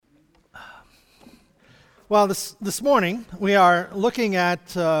Well, this morning we are looking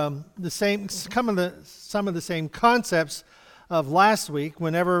at some of the same concepts of last week.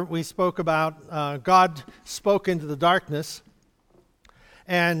 Whenever we spoke about God spoke into the darkness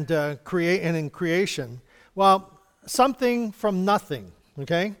and in creation. Well, something from nothing.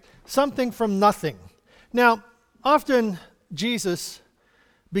 Okay, something from nothing. Now, often Jesus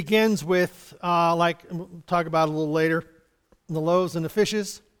begins with like we'll talk about a little later, the loaves and the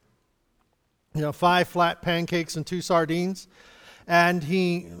fishes. 5 flat pancakes and 2 sardines, and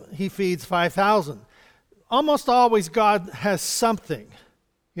he feeds 5,000. Almost always God has something,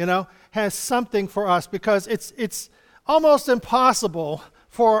 has something for us, because it's almost impossible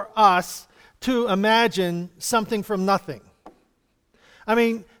for us to imagine something from nothing. I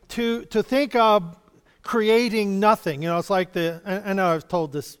mean, to think of creating nothing, it's like I know I've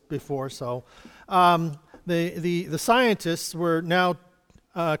told this before, so the scientists were now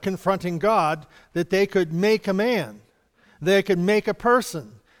confronting God that they could make a man, they could make a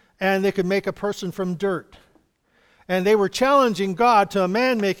person, and they could make a person from dirt. And they were challenging God to a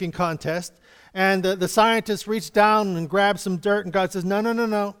man-making contest, and the scientists reached down and grabbed some dirt, and God says,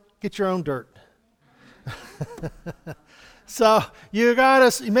 no, get your own dirt. So you got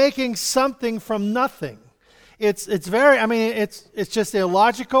us making something from nothing. It's just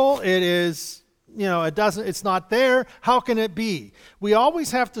illogical. It is, it's not there. How can it be? We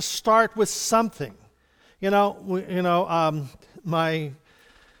always have to start with something. My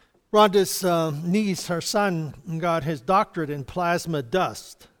Rhonda's niece, her son, got his doctorate in plasma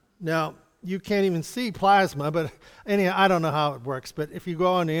dust. Now, you can't even see plasma, but anyhow, I don't know how it works. But if you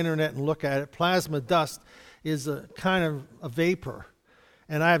go on the internet and look at it, plasma dust is a kind of a vapor,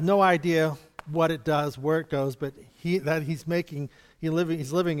 and I have no idea what it does, where it goes. But he's living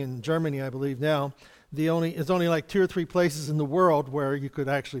in Germany, I believe now. There's only like 2 or 3 places in the world where you could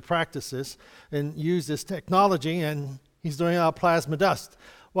actually practice this and use this technology, and he's doing it out of plasma dust.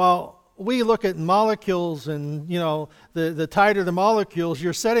 Well, we look at molecules, and the tighter the molecules,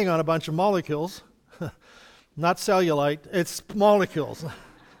 you're setting on a bunch of molecules, not cellulite, it's molecules.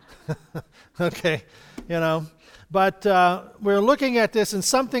 Okay, but we're looking at this in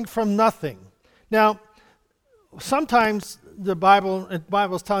something from nothing. Now, sometimes the Bible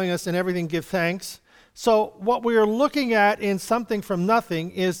is telling us in everything give thanks. So what we are looking at in something from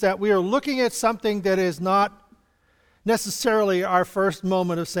nothing is that we are looking at something that is not necessarily our first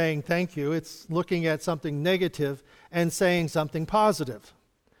moment of saying thank you. It's looking at something negative and saying something positive.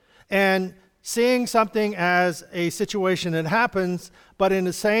 And seeing something as a situation that happens, but in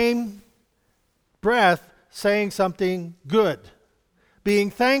the same breath saying something good.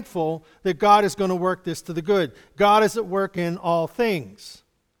 Being thankful that God is going to work this to the good. God is at work in all things.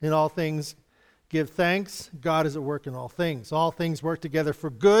 In all things, give thanks. God is at work in all things. All things work together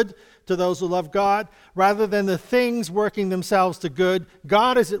for good to those who love God. Rather than the things working themselves to good,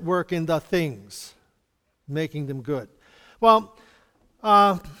 God is at work in the things, making them good. Well,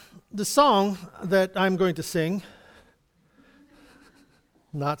 the song that I'm going to sing,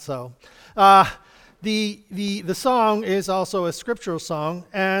 not so. The song is also a scriptural song,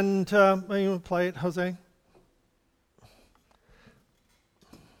 and you want to play it, Jose?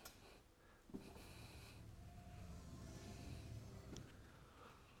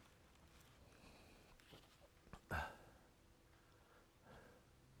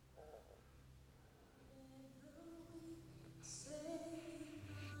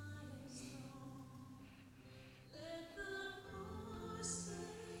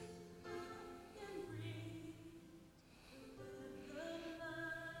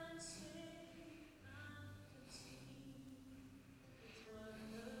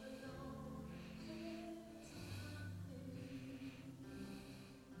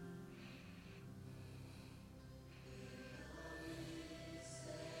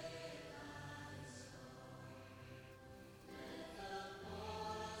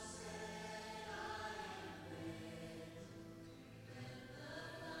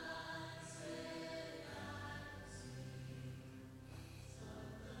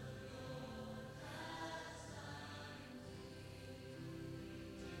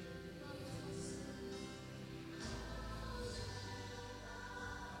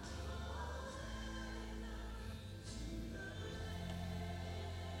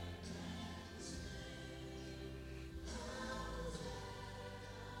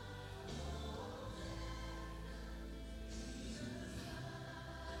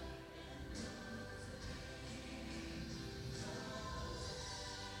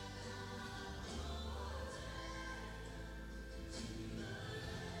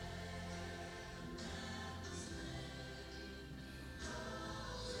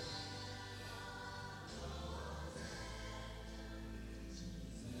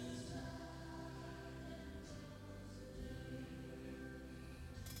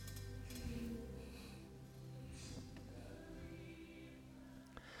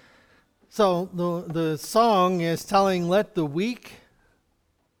 So the song is telling, let the weak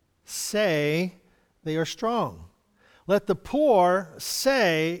say they are strong. Let the poor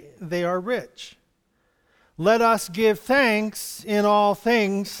say they are rich. Let us give thanks in all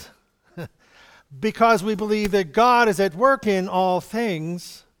things because we believe that God is at work in all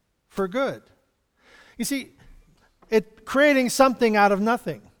things for good. You see, creating something out of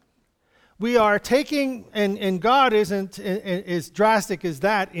nothing. We are taking, and God isn't as drastic as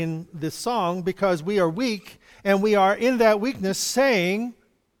that in this song, because we are weak, and we are in that weakness saying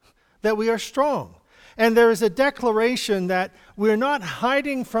that we are strong. And there is a declaration that we're not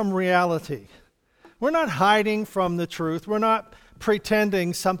hiding from reality. We're not hiding from the truth. We're not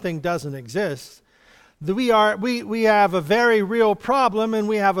pretending something doesn't exist. We have a very real problem, and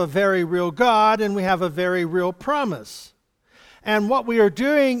we have a very real God, and we have a very real promise. And what we are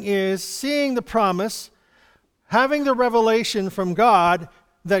doing is seeing the promise, having the revelation from God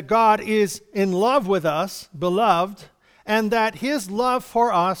that God is in love with us, beloved, and that his love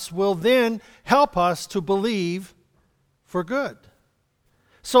for us will then help us to believe for good.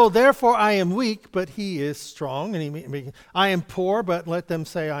 So therefore I am weak, but he is strong. And I am poor, but let them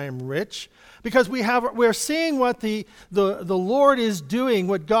say I am rich. Because we're seeing what the Lord is doing,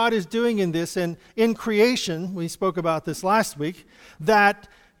 what God is doing in this. And in creation, we spoke about this last week, that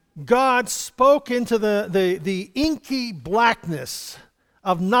God spoke into the inky blackness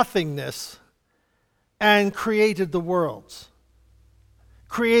of nothingness and created the worlds,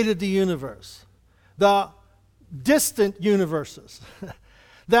 created the universe, the distant universes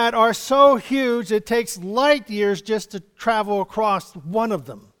that are so huge it takes light years just to travel across one of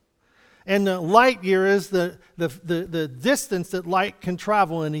them. And the light year is the distance that light can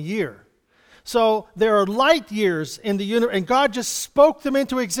travel in a year. So there are light years in the universe, and God just spoke them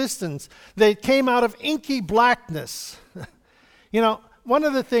into existence. They came out of inky blackness. One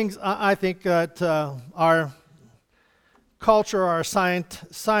of the things I think that our culture, our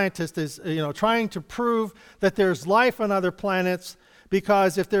scientist is trying to prove that there's life on other planets,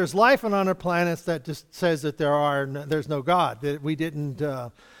 because if there's life on other planets, that just says that there's no God,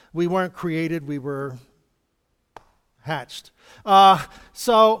 that we weren't created, we were hatched.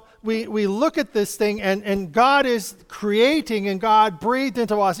 So we look at this thing, and God is creating, and God breathed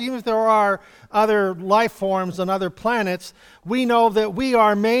into us. Even if there are other life forms on other planets, we know that we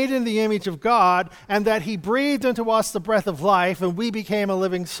are made in the image of God, and that he breathed into us the breath of life, and we became a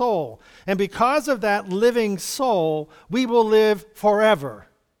living soul. And because of that living soul, we will live forever,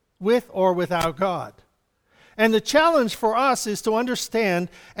 with or without God. And the challenge for us is to understand,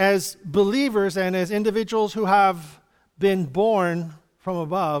 as believers and as individuals who have been born from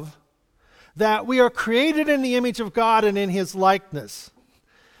above, that we are created in the image of God and in his likeness.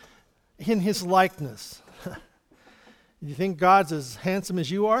 In his likeness. You think God's as handsome as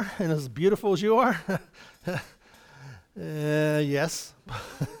you are and as beautiful as you are? Yes.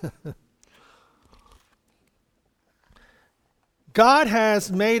 God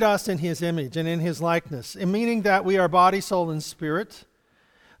has made us in his image and in his likeness, meaning that we are body, soul, and spirit,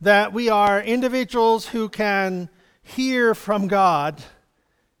 that we are individuals who can hear from God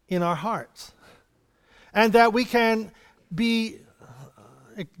in our hearts, and that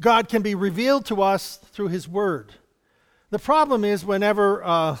God can be revealed to us through his word. The problem is whenever,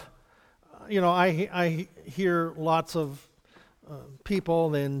 I hear lots of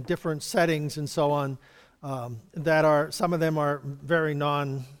people in different settings and so on, some of them are very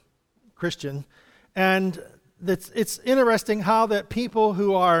non-Christian, and it's interesting how that people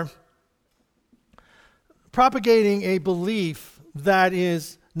who are propagating a belief that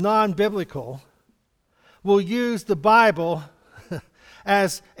is non-biblical will use the Bible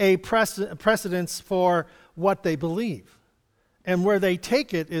as a precedence for what they believe, and where they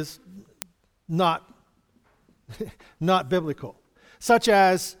take it is not biblical. Such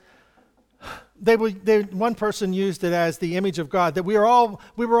as one person used it as the image of God, that we were all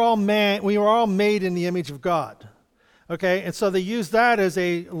made in the image of God. Okay, and so they use that as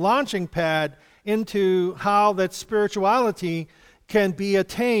a launching pad into how that spirituality can be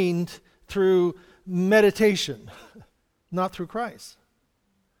attained through meditation, not through Christ.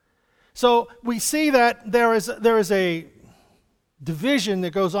 So we see that there is a division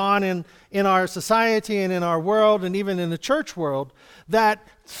that goes on in our society and in our world and even in the church world that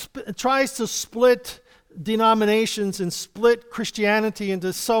tries to split denominations and split Christianity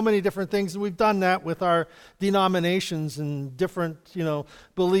into so many different things. And we've done that with our denominations and different,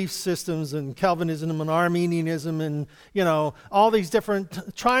 belief systems, and Calvinism and Arminianism and, all these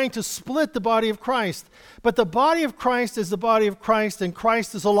different, trying to split the body of Christ. But the body of Christ is the body of Christ, and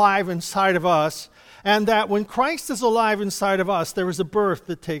Christ is alive inside of us. And that when Christ is alive inside of us, there is a birth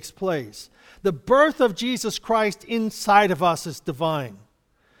that takes place. The birth of Jesus Christ inside of us is divine.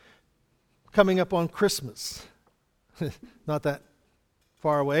 Coming up on Christmas. Not that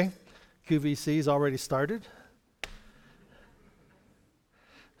far away. QVC has already started.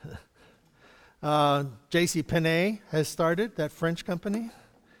 J.C. Penney has started, that French company.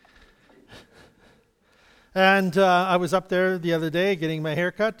 And I was up there the other day getting my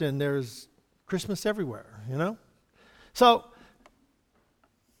hair cut, and there's Christmas everywhere, you know? So,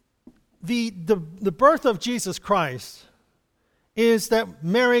 the birth of Jesus Christ is that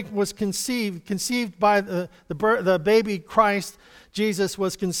Mary was conceived by the baby Christ. Jesus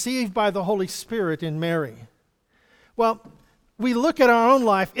was conceived by the Holy Spirit in Mary. Well, we look at our own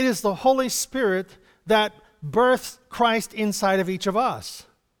life, it is the Holy Spirit that births Christ inside of each of us.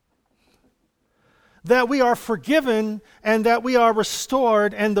 That we are forgiven and that we are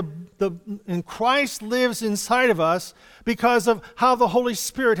restored, and and Christ lives inside of us because of how the Holy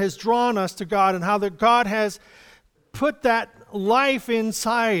Spirit has drawn us to God, and how that God has put that life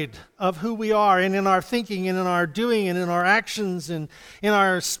inside of who we are, and in our thinking, and in our doing, and in our actions, and in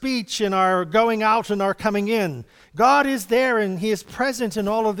our speech, and our going out and our coming in. God is there, and He is present in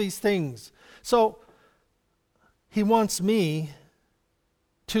all of these things. So He wants me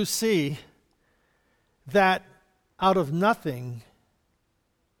to see that out of nothing,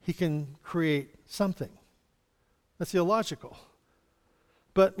 He can create something. That's illogical.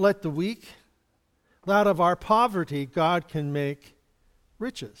 But let the weak, out of our poverty, God can make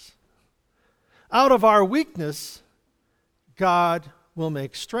riches. Out of our weakness, God will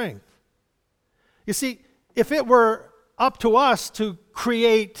make strength. You see, if it were up to us to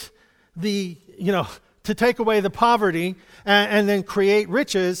create to take away the poverty and then create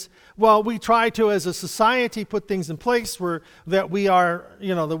riches, well, we try to, as a society, put things in place that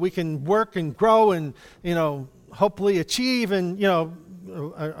we can work and grow and, hopefully achieve and,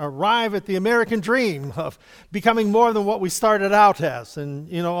 arrive at the American dream of becoming more than what we started out as,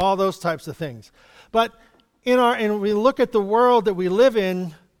 and, all those types of things. But and we look at the world that we live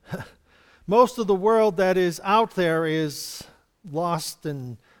in, most of the world that is out there is lost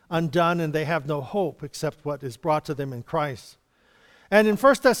and undone, and they have no hope except what is brought to them in Christ. And in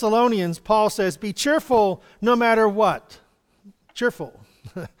 1 Thessalonians, Paul says, be cheerful no matter what. Cheerful.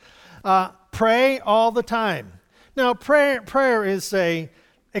 Pray all the time. Now, prayer is a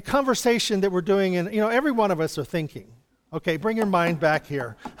conversation that we're doing, and every one of us are thinking. Okay, bring your mind back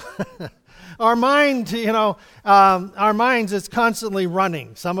here. Our mind, our minds is constantly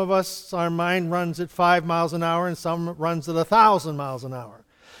running. Some of us, our mind runs at 5 miles an hour, and some runs at 1,000 miles an hour.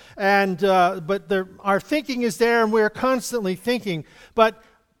 And but our thinking is there, and we're constantly thinking. But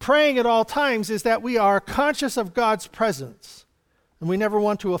praying at all times is that we are conscious of God's presence, and we never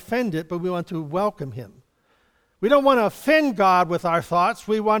want to offend it, but we want to welcome Him. We don't want to offend God with our thoughts.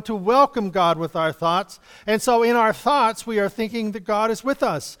 We want to welcome God with our thoughts. And so in our thoughts, we are thinking that God is with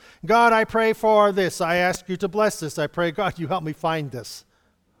us. God, I pray for this. I ask you to bless this. I pray, God, you help me find this.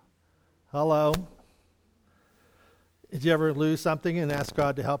 Hello? Did you ever lose something and ask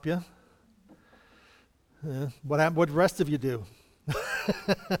God to help you? What happened? What did the rest of you do?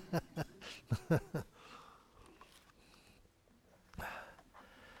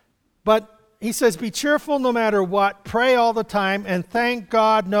 But he says, be cheerful no matter what, pray all the time, and thank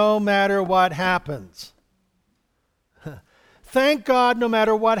God no matter what happens. Thank God no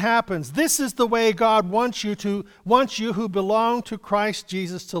matter what happens. This is the way God wants you who belong to Christ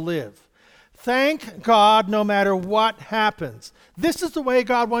Jesus to live. Thank God no matter what happens. This is the way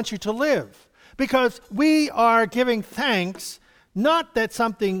God wants you to live. Because we are giving thanks, not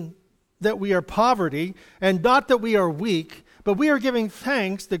that we are poverty, and not that we are weak, but we are giving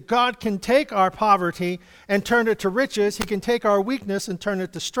thanks that God can take our poverty and turn it to riches. He can take our weakness and turn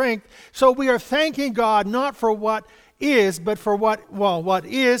it to strength. So we are thanking God not for what is, but for what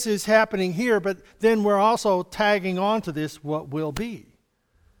is happening here, but then we're also tagging on to this what will be.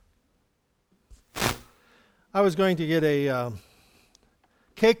 I was going to get a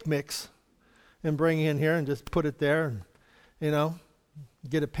cake mix and bring it in here and just put it there and,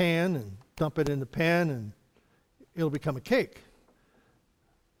 get a pan and dump it in the pan and it'll become a cake,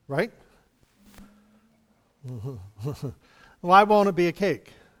 right? Why won't it be a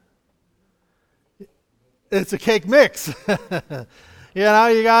cake? It's a cake mix. You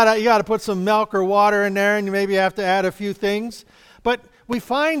gotta put some milk or water in there, and you maybe have to add a few things. But we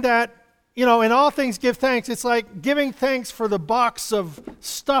find that, in all things give thanks. It's like giving thanks for the box of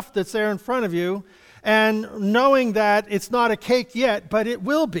stuff that's there in front of you, and knowing that it's not a cake yet, but it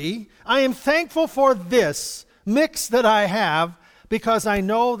will be. I am thankful for this mix that I have because I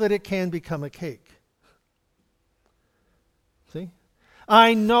know that it can become a cake.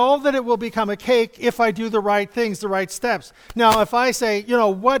 I know that it will become a cake if I do the right things, the right steps. Now, if I say,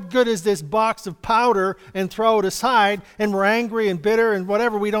 what good is this box of powder, and throw it aside, and we're angry and bitter and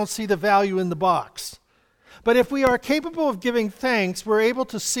whatever, we don't see the value in the box. But if we are capable of giving thanks, we're able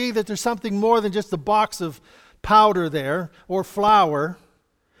to see that there's something more than just a box of powder there or flour.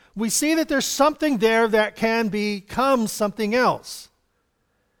 We see that there's something there that can become something else.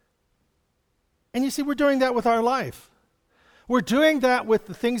 And you see, we're doing that with our life. We're doing that with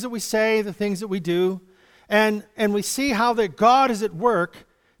the things that we say, the things that we do, and we see how that God is at work,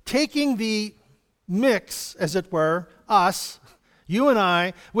 taking the mix, as it were, us, you and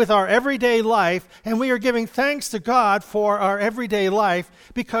I, with our everyday life, and we are giving thanks to God for our everyday life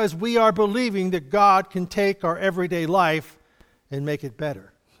because we are believing that God can take our everyday life and make it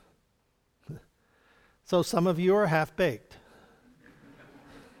better. So some of you are half-baked.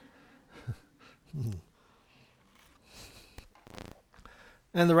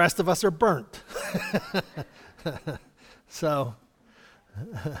 And the rest of us are burnt. So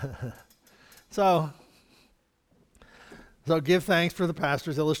give thanks for the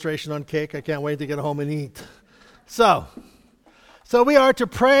pastor's illustration on cake. I can't wait to get home and eat. So we are to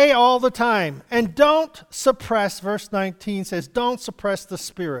pray all the time. And don't suppress, verse 19 says, don't suppress the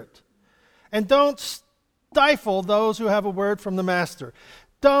Spirit. And don't stifle those who have a word from the Master.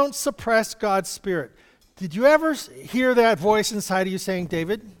 Don't suppress God's Spirit. Did you ever hear that voice inside of you saying,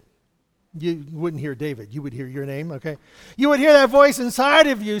 David? You wouldn't hear David. You would hear your name, okay? You would hear that voice inside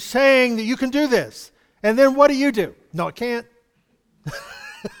of you saying that you can do this. And then what do? No, it can't.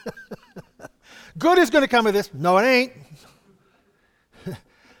 Good is going to come of this. No, it ain't.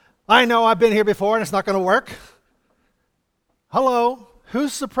 I know I've been here before and it's not going to work. Hello?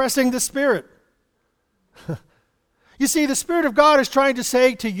 Who's suppressing the Spirit? You see, the Spirit of God is trying to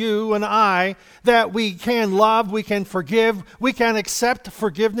say to you and I that we can love, we can forgive, we can accept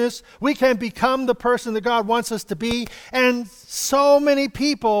forgiveness, we can become the person that God wants us to be. And so many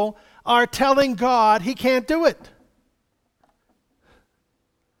people are telling God He can't do it.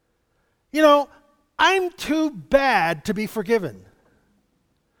 I'm too bad to be forgiven.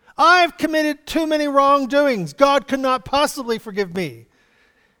 I've committed too many wrongdoings. God could not possibly forgive me.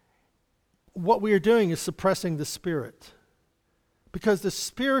 What we are doing is suppressing the Spirit. Because the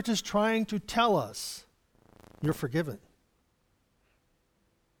Spirit is trying to tell us, you're forgiven.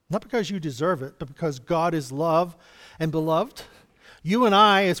 Not because you deserve it, but because God is love and beloved. You and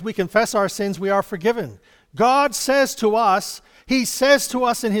I, as we confess our sins, we are forgiven. God says to us, He says to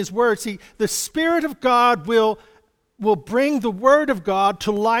us in His Word, see, the Spirit of God will bring the Word of God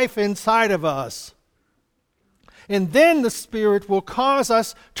to life inside of us. And then the Spirit will cause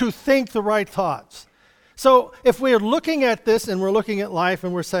us to think the right thoughts. So if we're looking at this and we're looking at life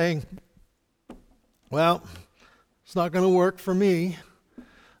and we're saying, well, it's not going to work for me.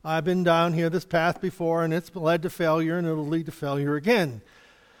 I've been down here this path before and it's led to failure and it'll lead to failure again.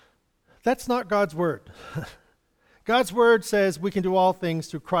 That's not God's Word. God's Word says we can do all things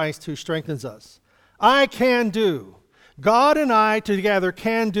through Christ who strengthens us. I can do. God and I together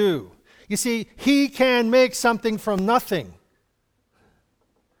can do. You see, He can make something from nothing.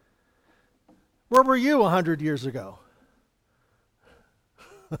 Where were you 100 years ago?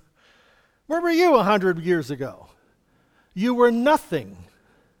 Where were you 100 years ago? You were nothing.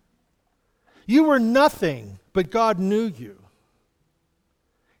 You were nothing, but God knew you.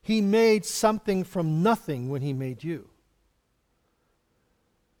 He made something from nothing when He made you.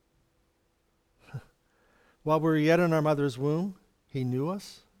 While we were yet in our mother's womb, He knew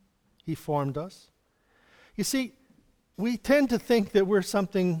us. He formed us. You see, we tend to think that we're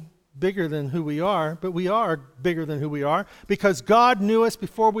something bigger than who we are, but we are bigger than who we are because God knew us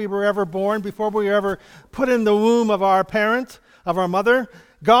before we were ever born, before we were ever put in the womb of our parent, of our mother.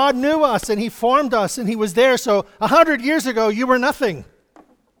 God knew us and He formed us and He was there. So 100 years ago, you were nothing.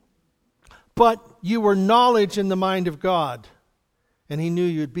 But you were knowledge in the mind of God and He knew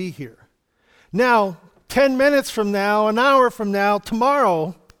you'd be here. Now, 10 minutes from now, an hour from now,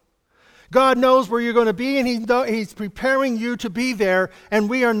 tomorrow, God knows where you're going to be, and He's preparing you to be there, and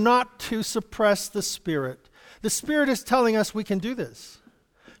we are not to suppress the Spirit. The Spirit is telling us we can do this.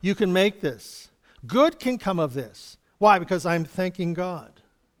 You can make this. Good can come of this. Why? Because I'm thanking God.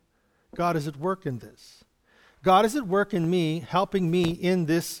 God is at work in this. God is at work in me, helping me in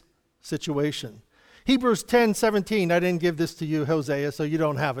this situation. Hebrews 10:17. I didn't give this to you, Hosea, so you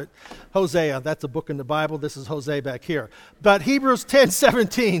don't have it. Hosea, that's a book in the Bible. This is Hosea back here. But Hebrews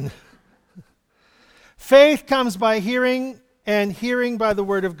 10:17. Faith comes by hearing, and hearing by the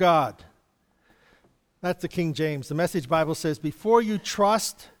word of God. That's the King James. The Message Bible says, before you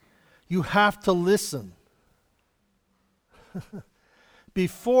trust, you have to listen.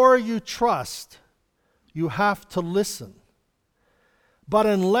 Before you trust, you have to listen. But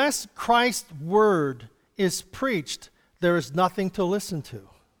unless Christ's word is preached, there is nothing to listen to.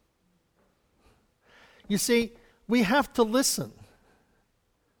 You see, we have to listen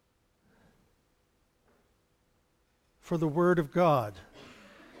for the word of God.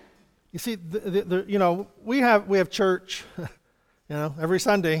 You see, we have church, every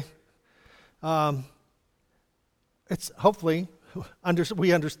Sunday. It's hopefully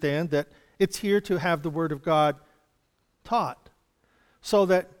we understand that it's here to have the word of God taught, so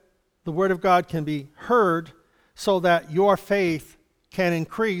that the word of God can be heard, so that your faith can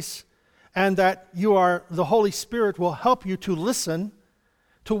increase, and that the Holy Spirit will help you to listen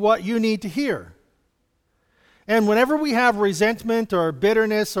to what you need to hear. And whenever we have resentment or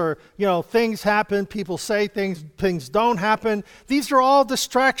bitterness or, things happen, people say things don't happen, these are all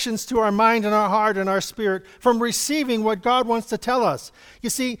distractions to our mind and our heart and our spirit from receiving what God wants to tell us. You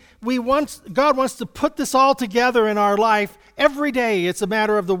see, God wants to put this all together in our life every day. It's a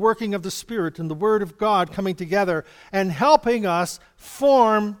matter of the working of the Spirit and the Word of God coming together and helping us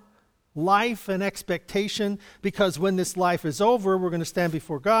form life and expectation, because when this life is over, we're going to stand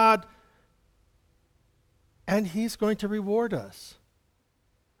before God, and He's going to reward us.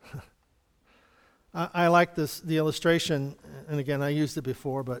 I like the illustration, and again, I used it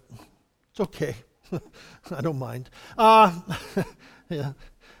before, but it's okay. I don't mind. Yeah.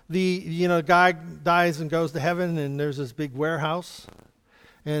 The guy dies and goes to heaven, and there's this big warehouse,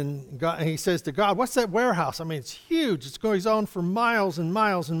 and he says to God, "What's that warehouse? I mean, it's huge. It goes on for miles and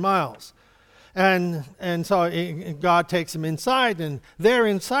miles and miles." And so God takes him inside, and there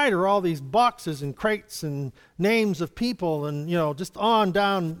inside are all these boxes and crates and names of people, and just on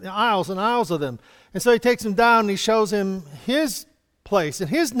down aisles and aisles of them. And so he takes him down and he shows him his place, and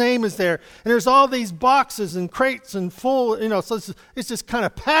his name is there. And there's all these boxes and crates and full, so it's just kind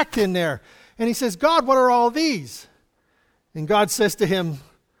of packed in there. And he says, "God, what are all these?" And God says to him,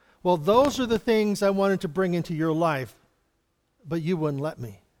 "Well, those are the things I wanted to bring into your life, but you wouldn't let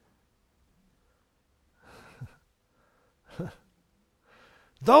me."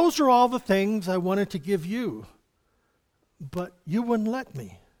 Those are all the things I wanted to give you, but you wouldn't let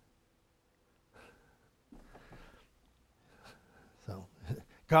me. So,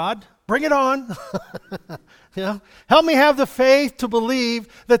 God, bring it on. Help me have the faith to believe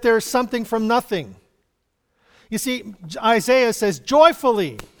that there's something from nothing. You see, Isaiah says,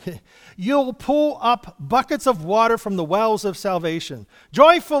 "Joyfully you'll pull up buckets of water from the wells of salvation."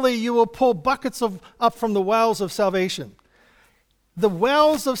 Joyfully you will pull buckets up from the wells of salvation. The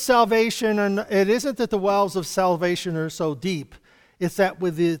wells of salvation, and it isn't that the wells of salvation are so deep, it's that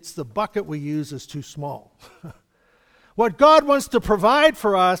it's the bucket we use is too small. What God wants to provide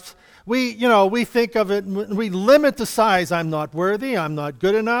for us, we think of it, we limit the size. I'm not worthy, I'm not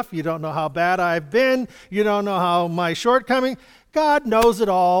good enough, you don't know how bad I've been, you don't know how my shortcoming. God knows it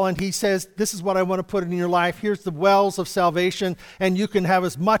all, and He says, "This is what I want to put in your life. Here's the wells of salvation, and you can have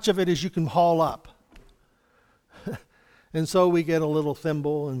as much of it as you can haul up." And so we get a little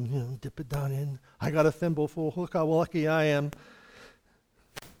thimble and dip it down in. I got a thimble full. Look how lucky I am.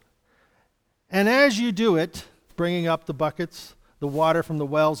 And as you do it, bringing up the buckets, the water from the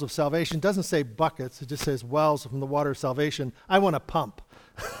wells of salvation, it doesn't say buckets, it just says wells from the water of salvation. I want a pump.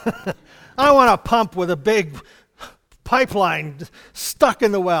 I want a pump with a big pipeline stuck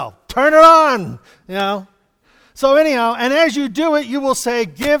in the well. Turn it on, So anyhow, and as you do it, you will say,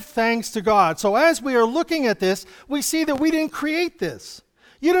 "Give thanks to God." So as we are looking at this, we see that we didn't create this.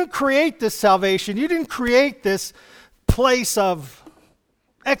 You didn't create this salvation. You didn't create this place of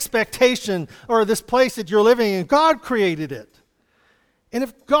expectation or this place that you're living in. God created it. And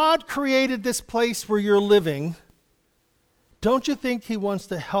if God created this place where you're living, don't you think He wants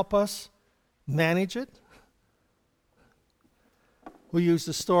to help us manage it? We use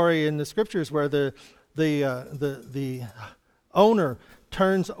the story in the scriptures where the owner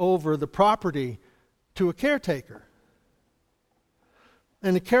turns over the property to a caretaker.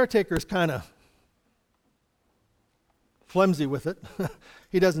 And the caretaker is kind of flimsy with it.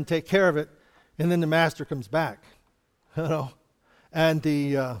 He doesn't take care of it. And then the master comes back. And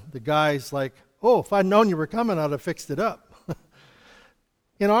the guy's like, "Oh, if I'd known you were coming, I'd have fixed it up."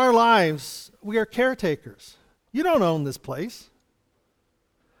 In our lives, we are caretakers. You don't own this place.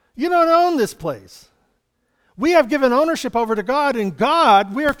 You don't own this place. We have given ownership over to God, and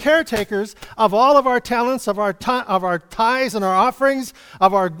God, we are caretakers of all of our talents, of our tithes and our offerings,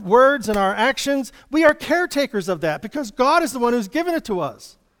 of our words and our actions. We are caretakers of that because God is the one who's given it to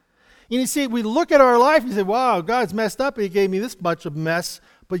us. And you see, we look at our life and you say, "Wow, God's messed up. He gave me this much of mess."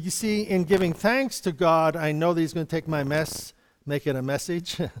 But you see, in giving thanks to God, I know that He's going to take my mess make it a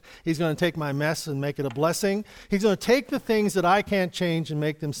message. He's going to take my mess and make it a blessing. He's going to take the things that I can't change and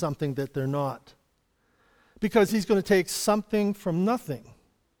make them something that they're not. Because he's going to take something from nothing.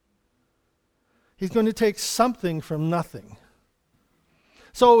 He's going to take something from nothing.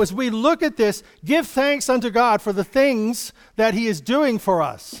 So as we look at this, give thanks unto God for the things that he is doing for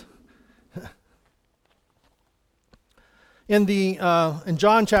us. In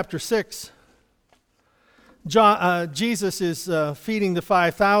John chapter 6, Jesus is feeding the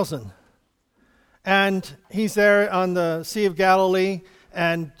 5,000. And he's there on the Sea of Galilee,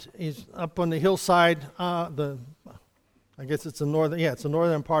 and he's up on the hillside, I guess it's the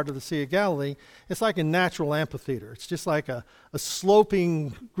northern part of the Sea of Galilee. It's like a natural amphitheater. It's just like a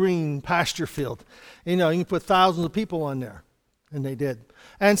sloping green pasture field. You can put thousands of people on there. And they did.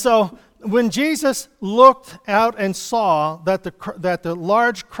 And so when Jesus looked out and saw that the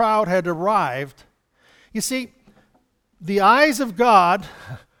large crowd had arrived, you see, the eyes of God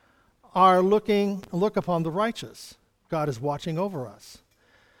look upon the righteous. God is watching over us.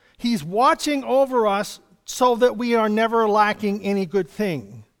 He's watching over us so that we are never lacking any good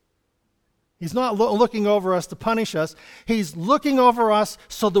thing. He's not looking over us to punish us. He's looking over us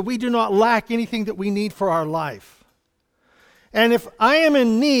so that we do not lack anything that we need for our life. And if I am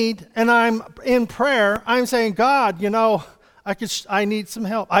in need and I'm in prayer, I'm saying, God, I need some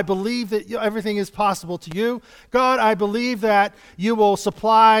help. I believe that everything is possible to you. God, I believe that you will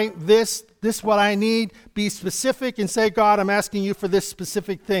supply this what I need. Be specific and say, God, I'm asking you for this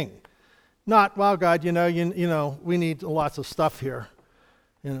specific thing. Not, well, God, we need lots of stuff here.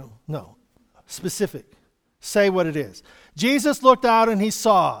 No. Specific. Say what it is. Jesus looked out and he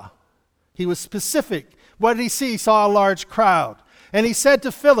saw. He was specific. What did he see? He saw a large crowd. And he said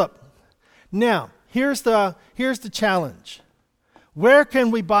to Philip, now, here's the challenge. Where can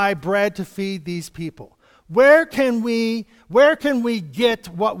we buy bread to feed these people? Where can we get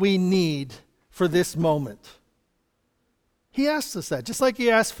what we need for this moment? He asked us that, just like he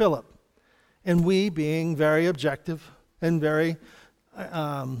asked Philip. And we, being very objective and very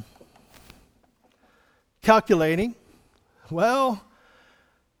calculating, well,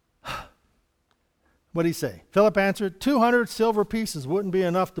 what did he say? Philip answered, 200 silver pieces wouldn't be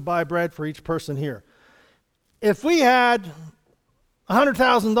enough to buy bread for each person here. If we had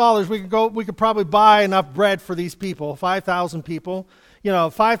 $100,000, we could probably buy enough bread for these people, 5,000 people.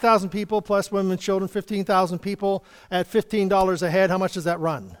 5,000 people plus women and children, 15,000 people at $15 a head. How much does that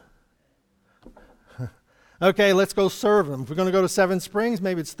run? Okay, let's go serve them. If we're going to go to Seven Springs,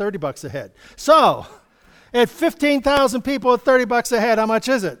 maybe it's $30 a head. So, at 15,000 people at $30 a head, how much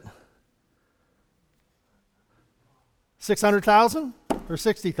is it? 600,000 or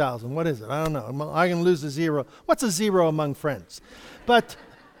 60,000? What is it? I don't know. I can lose a zero. What's a zero among friends? But,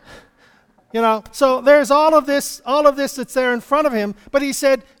 so there's all of this that's there in front of him. But he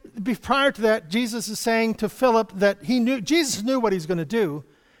said, prior to that, Jesus is saying to Philip that Jesus knew what he's going to do.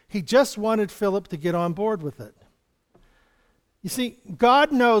 He just wanted Philip to get on board with it. You see,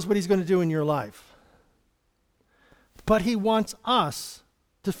 God knows what he's going to do in your life. But he wants us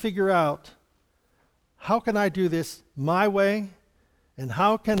to figure out, how can I do this my way, and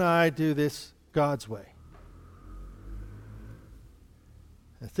how can I do this God's way?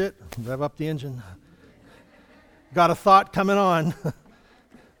 That's it. Rev up the engine. Got a thought coming on.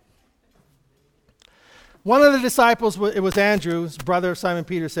 One of the disciples, it was Andrew, his brother Simon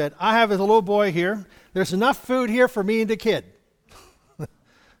Peter, said, I have a little boy here. There's enough food here for me and the kid.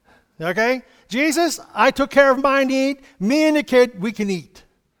 Okay? Jesus, I took care of my need. Me and the kid, we can eat.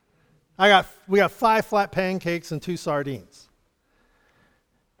 We got 5 flat pancakes and 2 sardines.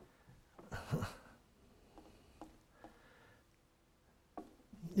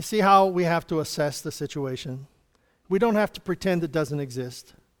 You see how we have to assess the situation? We don't have to pretend it doesn't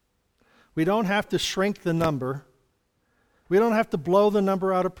exist. We don't have to shrink the number. We don't have to blow the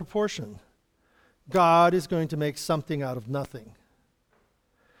number out of proportion. God is going to make something out of nothing.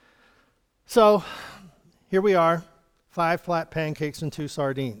 So, here we are, 5 flat pancakes and 2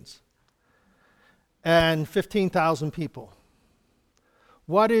 sardines. And 15,000 people.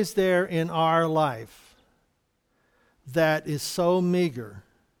 What is there in our life that is so meager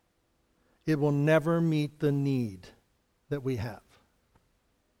it will never meet the need that we have?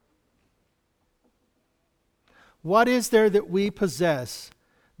 What is there that we possess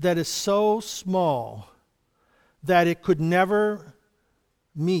that is so small that it could never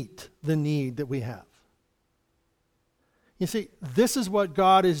meet the need that we have? You see, this is what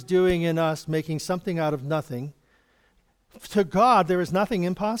God is doing in us, making something out of nothing. To God, there is nothing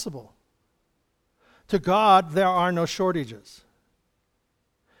impossible. To God, there are no shortages.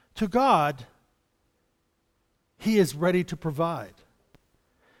 To God, He is ready to provide.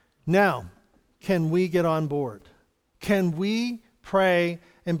 Now, can we get on board? Can we pray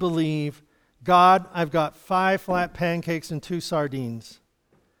and believe, God, I've got 5 flat pancakes and 2 sardines,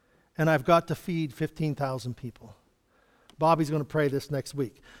 and I've got to feed 15,000 people. Bobby's going to pray this next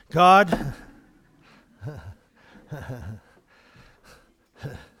week. God,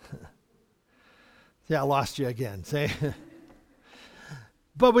 yeah, I lost you again. See?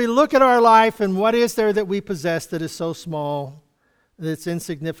 But we look at our life, and what is there that we possess that is so small, that it's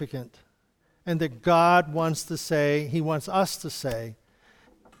insignificant, and that God wants to say, He wants us to say,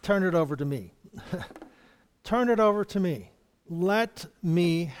 turn it over to me. Turn it over to me. Let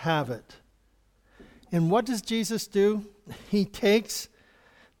me have it. And what does Jesus do? He takes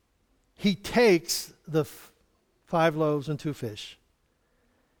the 5 loaves and 2 fish.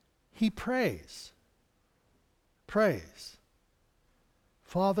 He prays. Prays.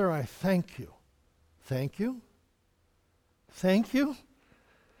 Father, I thank you. Thank you? Thank you?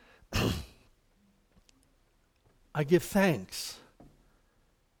 I give thanks.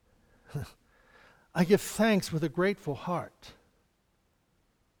 I give thanks with a grateful heart.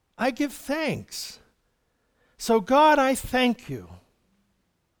 I give thanks. So God, I thank you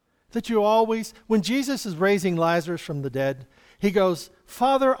that you always, when Jesus is raising Lazarus from the dead, he goes,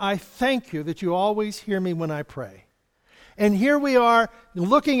 Father, I thank you that you always hear me when I pray. And here we are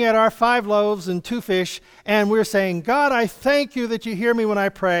looking at our 5 loaves and 2 fish, and we're saying, God, I thank you that you hear me when I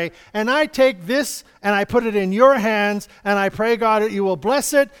pray. And I take this and I put it in your hands, and I pray, God, that you will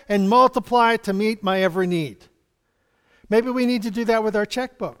bless it and multiply it to meet my every need. Maybe we need to do that with our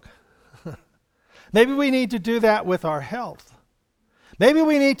checkbook. Maybe we need to do that with our health. Maybe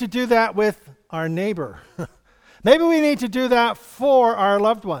we need to do that with our neighbor. Maybe we need to do that for our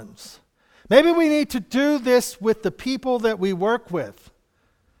loved ones. Maybe we need to do this with the people that we work with.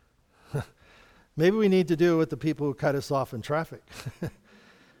 Maybe we need to do it with the people who cut us off in traffic.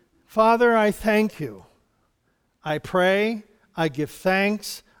 Father, I thank you. I pray, I give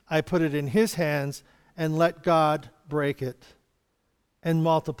thanks, I put it in His hands, and let God break it and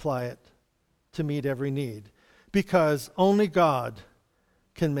multiply it to meet every need. Because only God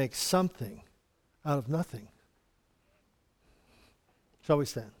can make something out of nothing. Shall we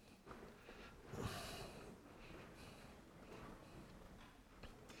stand?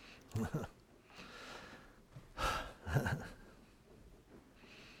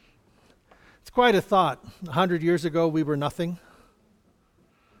 It's quite a thought. 100 years ago we were nothing,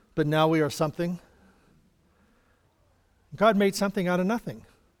 but now we are something. God made something out of nothing.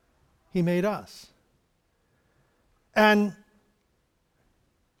 He made us. And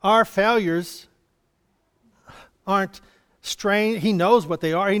our failures aren't strange. He knows what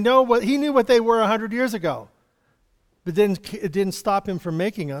they are. He knew what they were 100 years ago. But it didn't stop Him from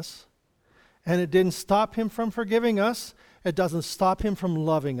making us. And it didn't stop Him from forgiving us. It doesn't stop Him from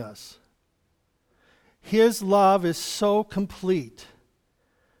loving us. His love is so complete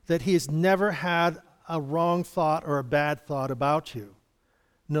that He has never had a wrong thought or a bad thought about you,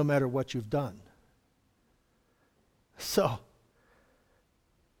 no matter what you've done. So,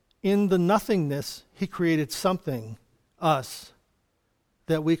 in the nothingness, He created something, us,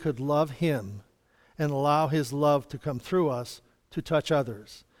 that we could love Him and allow His love to come through us to touch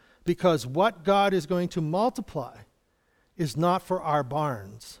others. Because what God is going to multiply is not for our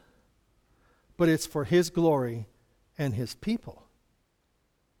barns, but it's for His glory and His people,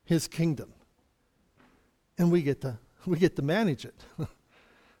 His kingdom. And we get to manage it.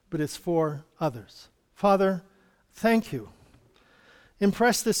 But it's for others. Father, thank you.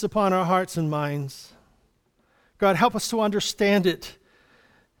 Impress this upon our hearts and minds. God, help us to understand it.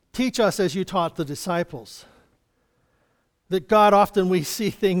 Teach us as you taught the disciples. That God, often we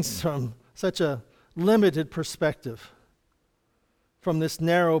see things from such a limited perspective, from this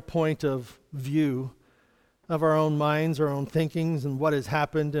narrow point of view of our own minds, our own thinkings, and what has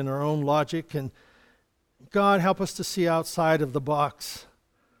happened in our own logic. And God, help us to see outside of the box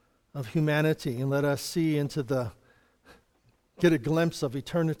of humanity and let us see get a glimpse of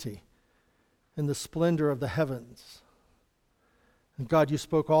eternity and the splendor of the heavens. And God, you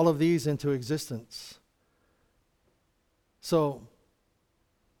spoke all of these into existence. So,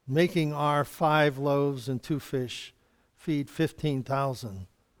 making our 5 loaves and 2 fish feed 15,000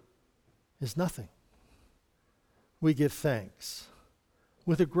 is nothing. We give thanks.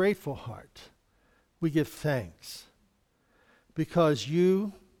 With a grateful heart, we give thanks. Because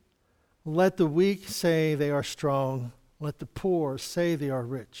you let the weak say they are strong. Let the poor say they are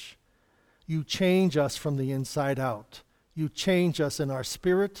rich. You change us from the inside out. You change us in our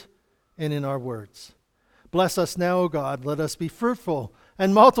spirit and in our words. Bless us now, O God. Let us be fruitful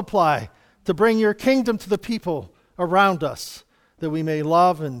and multiply to bring your kingdom to the people around us, that we may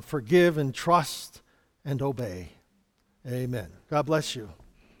love and forgive and trust and obey. Amen. God bless you.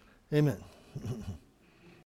 Amen.